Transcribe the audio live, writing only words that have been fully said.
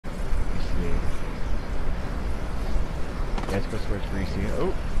Nice, go towards Reese.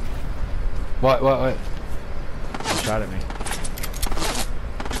 Oh! What? He shot at me. I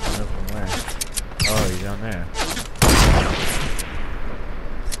don't know from where. Oh, he's down there.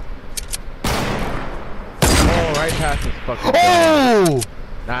 Oh, right past this fucking Oh!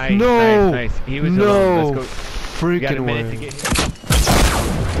 Nice, No! nice. He was no! alone. Let's go. Freaking You got a minute way. to get here.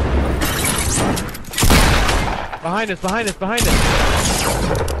 Behind us, behind us, behind us!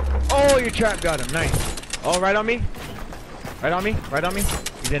 Oh, your trap got him. Nice. Oh, right on me. Right on me. Right on me.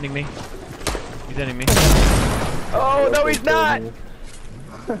 He's ending me. He's ending me. Oh, no, he's not!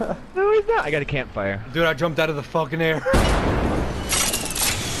 No, he's not. I got a campfire. Dude, I jumped out of the fucking air.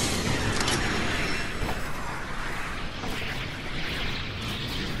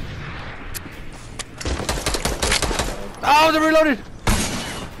 Oh, they're reloaded!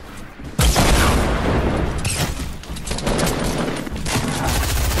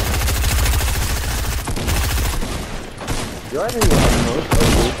 You're actually the most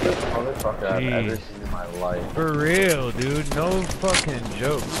elusive motherfucker I've ever seen in my life. For real, dude. No fucking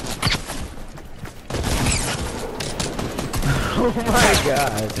joke. Oh my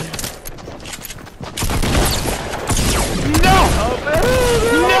god. No! Oh,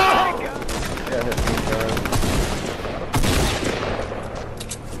 no! Yeah, hit me, guys.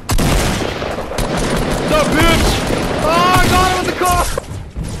 What's up, bitch? Oh, I got him with the car!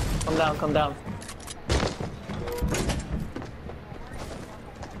 Come down, come down.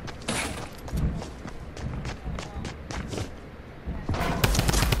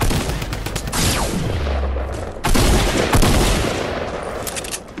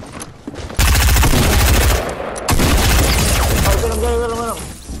 Get him.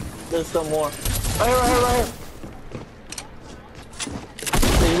 There's some more. Right here.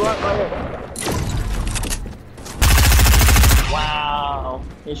 There you are, right here. Wow,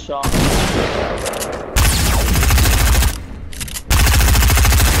 he shot.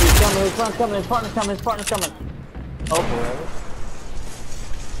 He's coming, his partner's coming. Oh,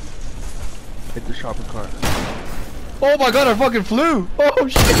 Hit the shopping cart. Oh my god, I fucking flew! Oh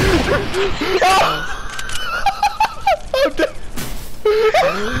shit! I'm dead!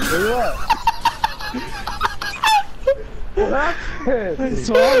 Where you at? What happened? I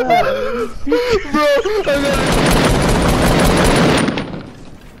saw that! Bro, I got it!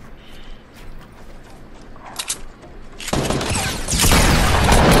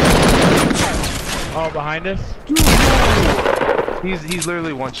 Oh, behind us? He's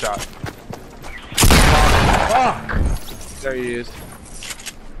literally one shot. Fuck! There he is.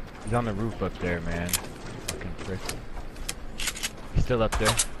 He's on the roof up there, man. Fucking prick. He's still up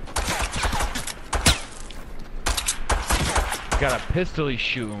there. Got a pistol he's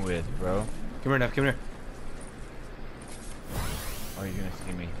shooting with, bro. Come here, Neff, come here. Oh, you're gonna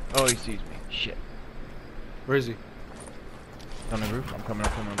see me. Oh, he sees me. Shit. Where is he? He's on the roof. I'm coming.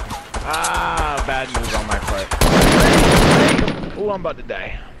 Ah, bad move on my part. Oh, I'm about to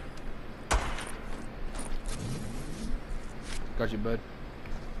die. Got you, bud.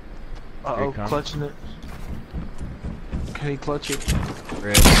 Uh-oh, clutching it. Can he clutch it?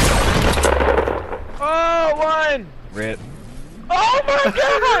 Rip. Oh, one! Rip. Oh my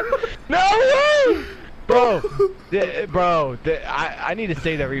god! No way! Bro, I need to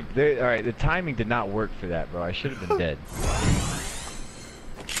say that. Alright, the timing did not work for that, bro. I should have been dead.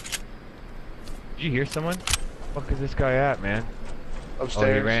 Did you hear someone? What the fuck is this guy at, man?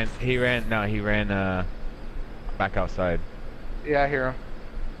 Upstairs. Oh, he ran back outside. Yeah, I hear him.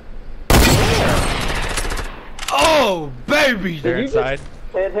 Oh, baby! They're inside.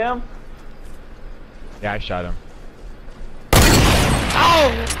 hit him. Yeah, I shot him.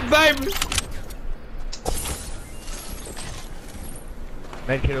 Oh, baby!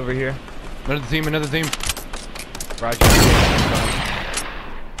 Medkit over here. Another team. Roger.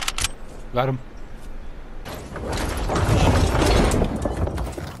 Got him.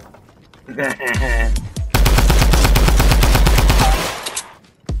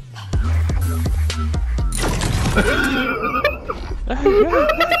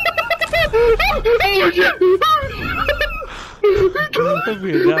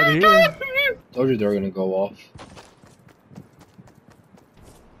 Told you they were gonna go off.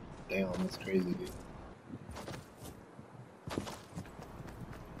 Damn, that's crazy, dude.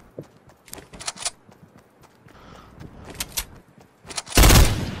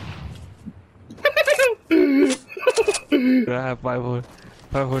 I have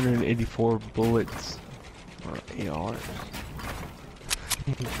 584 bullets. Or AR.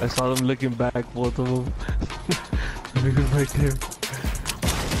 I saw them looking back, both of them. He was right there.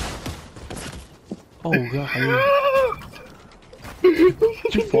 Oh god.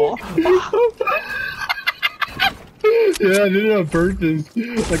 Did you fall? Yeah, I did it on purpose.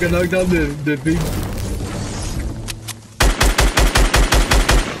 Like I knocked down the big.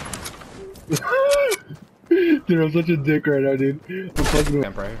 Dude, I'm such a dick right now, dude. I'm fucking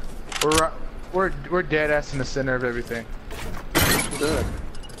Camp right here. We're dead ass in the center of everything. Good.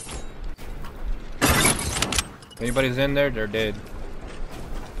 Anybody's in there, they're dead.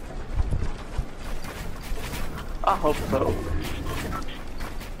 I hope so.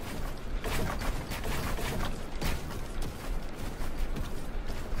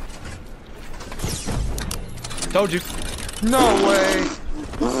 Told you. No way.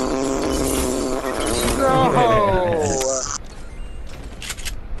 No.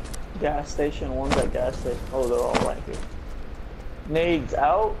 Gas station, one's at gas station. Oh, they're all right here. Nades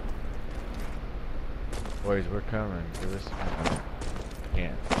out. Boys, we're coming for this.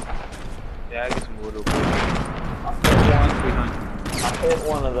 Can't. Yeah, I get some wood over. I hit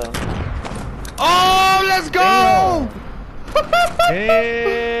one of them. Oh, let's go!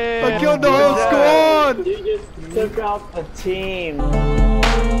 Damn. I killed the whole squad! You just took out the team.